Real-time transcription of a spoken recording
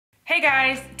Hey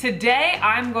guys, today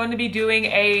I'm going to be doing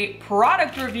a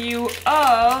product review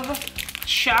of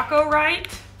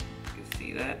ChocoRite. You can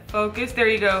see that, focus, there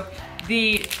you go.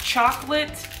 The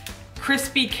chocolate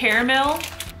crispy caramel.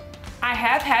 I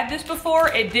have had this before.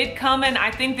 It did come in, I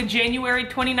think, the January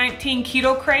 2019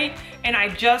 Keto crate, and I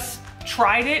just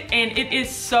tried it and it is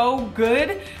so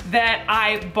good that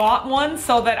I bought one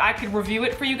so that I could review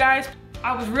it for you guys.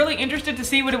 I was really interested to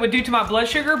see what it would do to my blood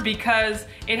sugar because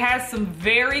it has some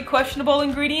very questionable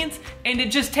ingredients and it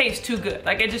just tastes too good.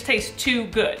 Like, it just tastes too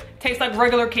good. It tastes like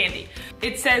regular candy.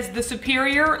 It says the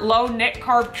superior low net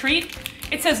carb treat.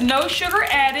 It says no sugar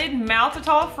added,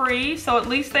 maltitol free, so at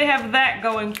least they have that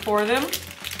going for them.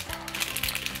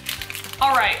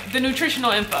 All right, the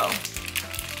nutritional info.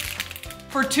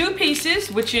 For 2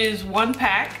 pieces, which is 1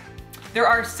 pack, there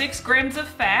are 6 grams of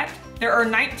fat. There are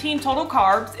 19 total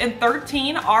carbs and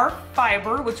 13 are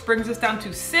fiber, which brings us down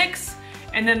to 6.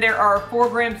 And then there are 4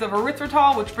 grams of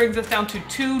erythritol, which brings us down to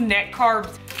 2 net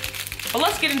carbs. But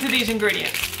let's get into these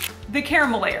ingredients. The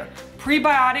caramel layer,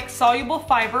 prebiotic soluble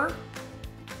fiber,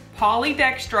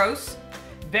 polydextrose,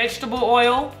 vegetable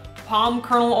oil, palm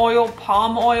kernel oil,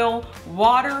 palm oil,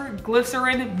 water,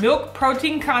 glycerin, milk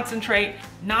protein concentrate,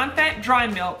 non-fat dry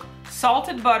milk,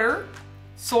 salted butter,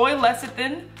 soy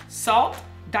lecithin, salt,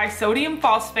 disodium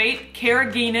phosphate,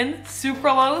 carrageenan,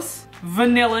 sucralose,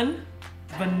 vanillin,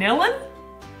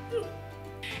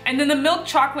 and then the milk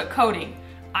chocolate coating,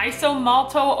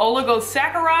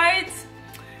 isomalto-oligosaccharides,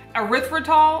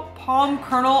 erythritol, palm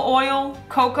kernel oil,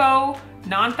 cocoa,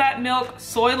 non-fat milk,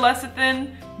 soy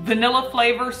lecithin, vanilla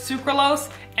flavor, sucralose,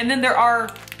 and then there are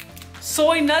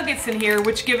soy nuggets in here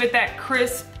which give it that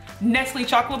crisp Nestle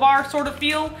chocolate bar sort of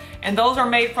feel, and those are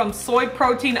made from soy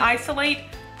protein isolate,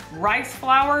 rice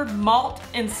flour, malt,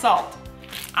 and salt.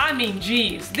 I mean,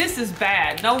 geez, this is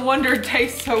bad. No wonder it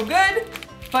tastes so good,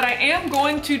 but I am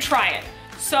going to try it.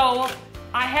 So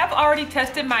I have already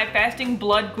tested my fasting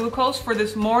blood glucose for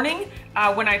this morning.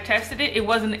 When I tested it, it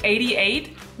was an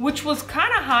 88, which was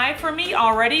kind of high for me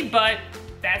already, but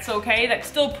that's okay. That's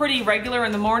still pretty regular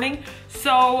in the morning.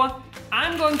 So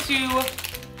I'm going to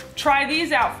try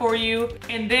these out for you,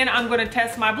 and then I'm going to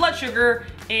test my blood sugar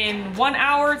in 1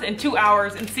 hour and 2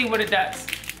 hours and see what it does.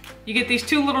 You get these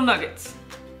 2 little nuggets.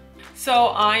 So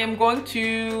I am going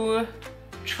to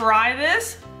try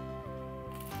this.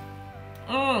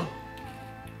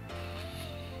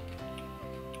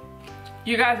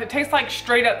 You guys, it tastes like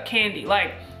straight up candy.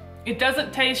 Like, it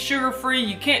doesn't taste sugar-free.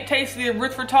 You can't taste the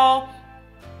erythritol.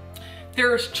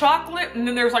 There's chocolate, and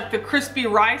then there's like the crispy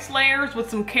rice layers with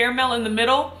some caramel in the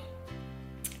middle.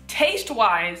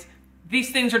 Taste-wise, these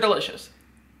things are delicious.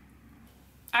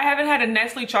 I haven't had a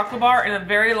Nestle chocolate bar in a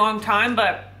very long time,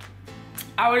 but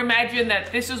I would imagine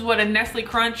that this is what a Nestle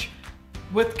Crunch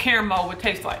with caramel would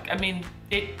taste like. I mean,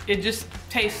 it just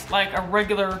tastes like a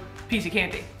regular piece of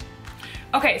candy.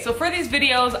 Okay, so for these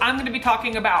videos, I'm gonna be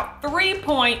talking about 3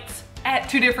 points at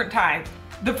 2 different times.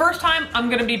 The first time, I'm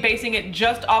gonna be basing it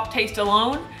just off taste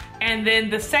alone, and then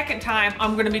the second time,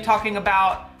 I'm gonna be talking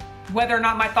about whether or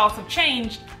not my thoughts have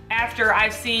changed after I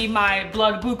see my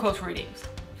blood glucose readings.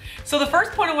 So the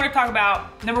first point I want to talk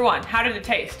about, number 1, how did it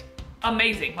taste?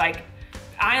 Amazing. Like,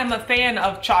 I am a fan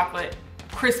of chocolate,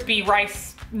 crispy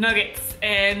rice nuggets,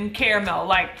 and caramel.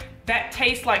 Like, that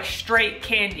tastes like straight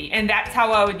candy, and that's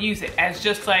how I would use it, as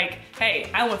just like, hey,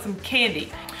 I want some candy.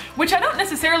 Which I don't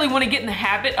necessarily want to get in the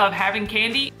habit of having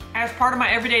candy as part of my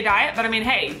everyday diet, but I mean,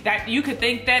 hey, that you could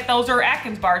think that those are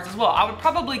Atkins bars as well. I would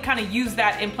probably kind of use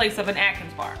that in place of an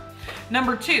Atkins bar.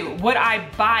 Number 2, would I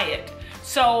buy it?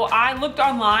 So I looked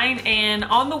online, and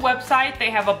on the website,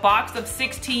 they have a box of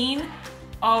 16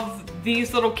 of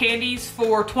these little candies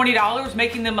for $20,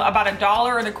 making them about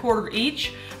 $1.25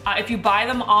 each. If you buy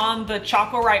them on the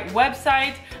ChocoRite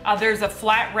website, there's a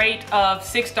flat rate of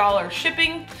 $6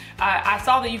 shipping. I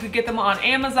saw that you could get them on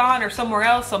Amazon or somewhere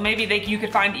else, so maybe you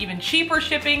could find even cheaper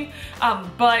shipping,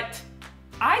 but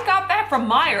I got that from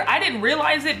Meijer. I didn't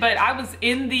realize it, but I was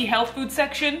in the health food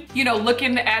section, you know,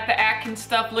 looking at the Atkins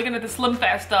stuff, looking at the Slim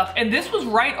Fast stuff, and this was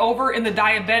right over in the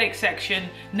diabetic section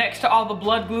next to all the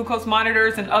blood glucose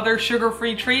monitors and other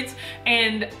sugar-free treats,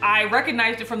 and I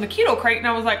recognized it from the Keto crate, and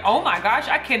I was like, oh my gosh,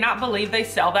 I cannot believe they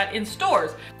sell that in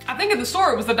stores. I think at the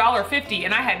store it was $1.50,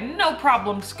 and I had no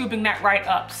problem scooping that right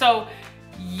up. So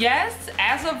yes,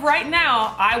 as of right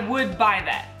now, I would buy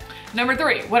that. Number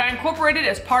 3, what I incorporated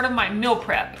as part of my meal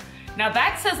prep. Now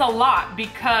that says a lot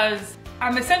because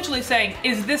I'm essentially saying,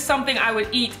 is this something I would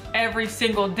eat every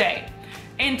single day?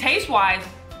 And taste-wise,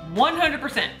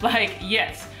 100%, like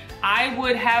yes. I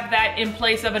would have that in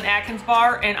place of an Atkins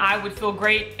bar and I would feel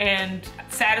great and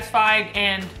satisfied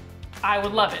and I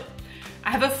would love it.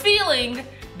 I have a feeling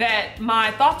that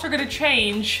my thoughts are gonna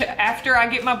change after I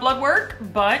get my blood work,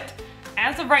 but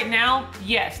as of right now,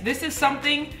 yes, this is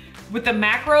something with the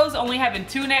macros only having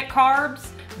 2 net carbs.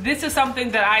 This is something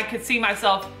that I could see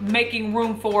myself making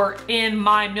room for in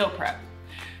my meal prep.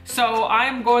 So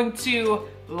I'm going to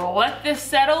let this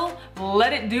settle,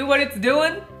 let it do what it's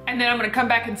doing, and then I'm gonna come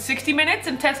back in 60 minutes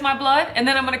and test my blood, and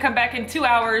then I'm gonna come back in 2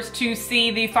 hours to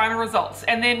see the final results,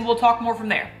 and then we'll talk more from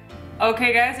there.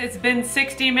 Okay guys, it's been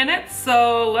 60 minutes,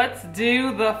 so let's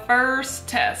do the first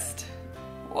test.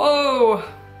 Whoa,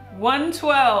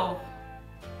 112.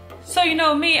 So you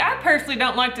know me, I personally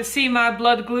don't like to see my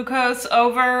blood glucose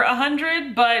over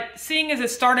 100, but seeing as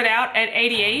it started out at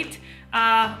 88,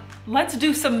 let's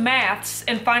do some maths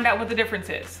and find out what the difference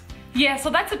is. Yeah,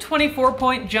 so that's a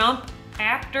 24-point jump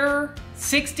after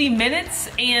 60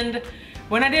 minutes, and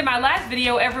when I did my last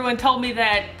video, everyone told me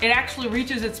that it actually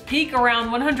reaches its peak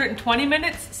around 120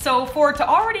 minutes. So for it to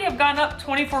already have gone up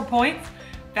 24 points,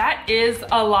 that is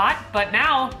a lot, but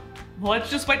now let's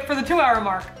just wait for the 2-hour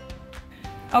mark.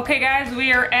 Okay guys,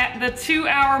 we are at the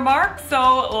 2-hour mark,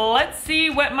 so let's see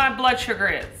what my blood sugar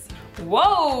is.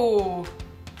 Whoa!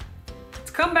 It's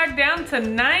come back down to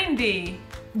 90.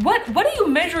 What do you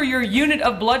measure your unit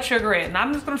of blood sugar in?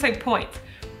 I'm just gonna say points.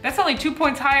 That's only 2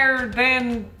 points higher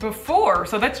than before,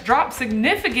 so that's dropped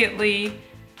significantly,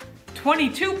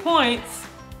 22 points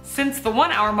since the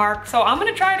 1-hour mark, so I'm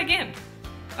gonna try it again.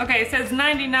 Okay, it says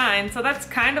 99, so that's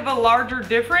kind of a larger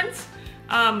difference,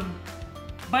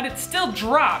 but it still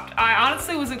dropped. I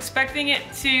honestly was expecting it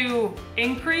to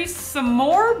increase some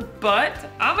more, but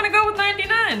I'm gonna go with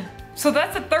 99. So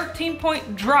that's a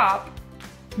 13-point drop,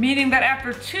 meaning that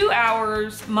after 2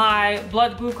 hours, my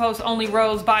blood glucose only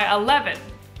rose by 11.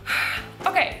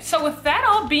 Okay, so with that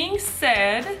all being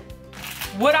said,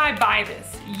 would I buy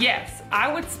this? Yes,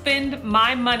 I would spend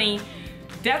my money.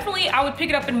 Definitely, I would pick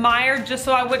it up in Meijer just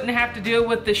so I wouldn't have to deal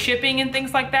with the shipping and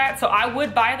things like that. So I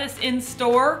would buy this in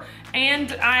store,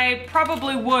 and I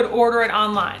probably would order it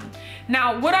online.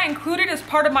 Now, would I include it as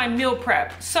part of my meal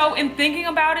prep? So in thinking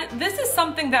about it, this is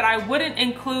something that I wouldn't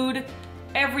include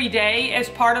every day as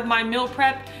part of my meal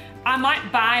prep. I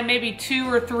might buy maybe 2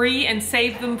 or 3 and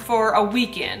save them for a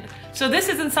weekend. So this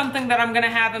isn't something that I'm gonna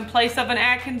have in place of an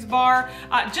Atkins bar,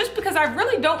 just because I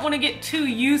really don't wanna get too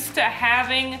used to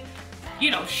having,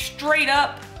 you know, straight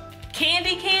up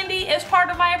candy as part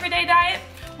of my everyday diet,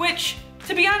 which,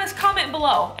 to be honest, comment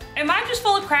below. Am I just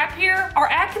full of crap here? Are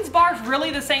Atkins bars really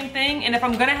the same thing? And if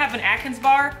I'm gonna have an Atkins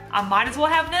bar, I might as well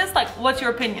have this? Like, what's your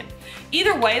opinion?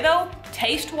 Either way though,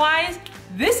 taste-wise,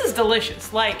 this is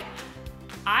delicious. Like,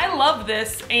 I love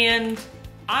this, and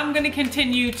I'm gonna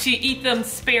continue to eat them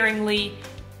sparingly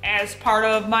as part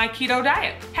of my keto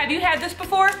diet. Have you had this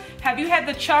before? Have you had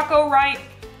the ChocoRite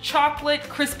chocolate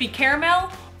crispy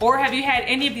caramel? Or have you had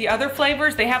any of the other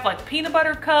flavors? They have like peanut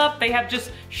butter cup, they have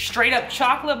just straight up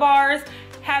chocolate bars.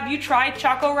 Have you tried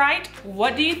ChocoRite?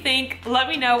 What do you think? Let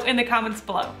me know in the comments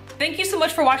below. Thank you so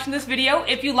much for watching this video.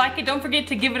 If you like it, don't forget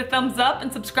to give it a thumbs up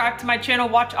and subscribe to my channel,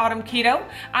 Watch Autumn Keto.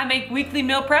 I make weekly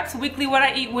meal preps, weekly what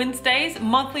I eat Wednesdays,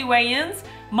 monthly weigh-ins,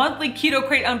 monthly keto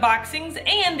crate unboxings,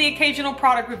 and the occasional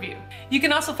product review. You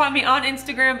can also find me on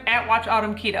Instagram at Watch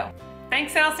Autumn Keto.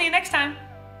 Thanks, and I'll see you next time.